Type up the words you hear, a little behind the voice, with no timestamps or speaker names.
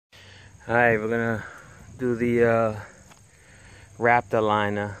Alright, we're gonna do the Raptor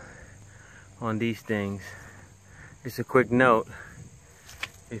liner on these things. Just a quick note,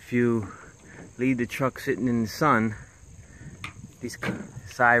 if you leave the truck sitting in the sun, these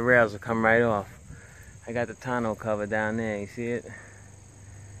side rails will come right off. I got the tonneau cover down there, you see it?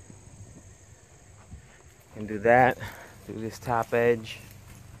 And do that, do this top edge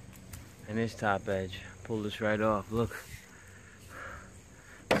and this top edge. Pull this right off, look.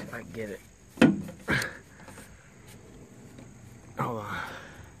 See if I can get it. Hold on.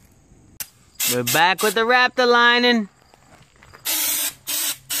 We're back with the Raptor lining.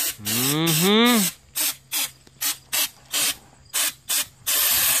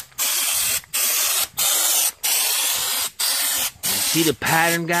 See the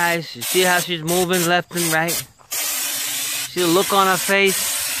pattern, guys? You see how she's moving left and right? See the look on her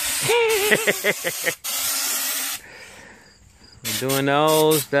face? We're doing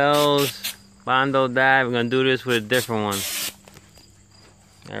those, Bondo dive. We're gonna do this with a different one.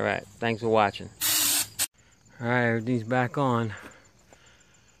 Alright, thanks for watching. Alright, everything's back on.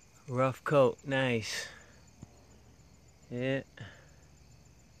 Rough coat, nice. Yeah.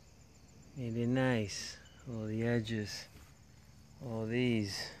 Made it nice. All the edges. All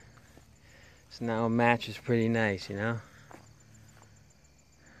these. So now it matches pretty nice, you know?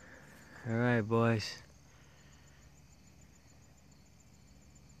 Alright, boys.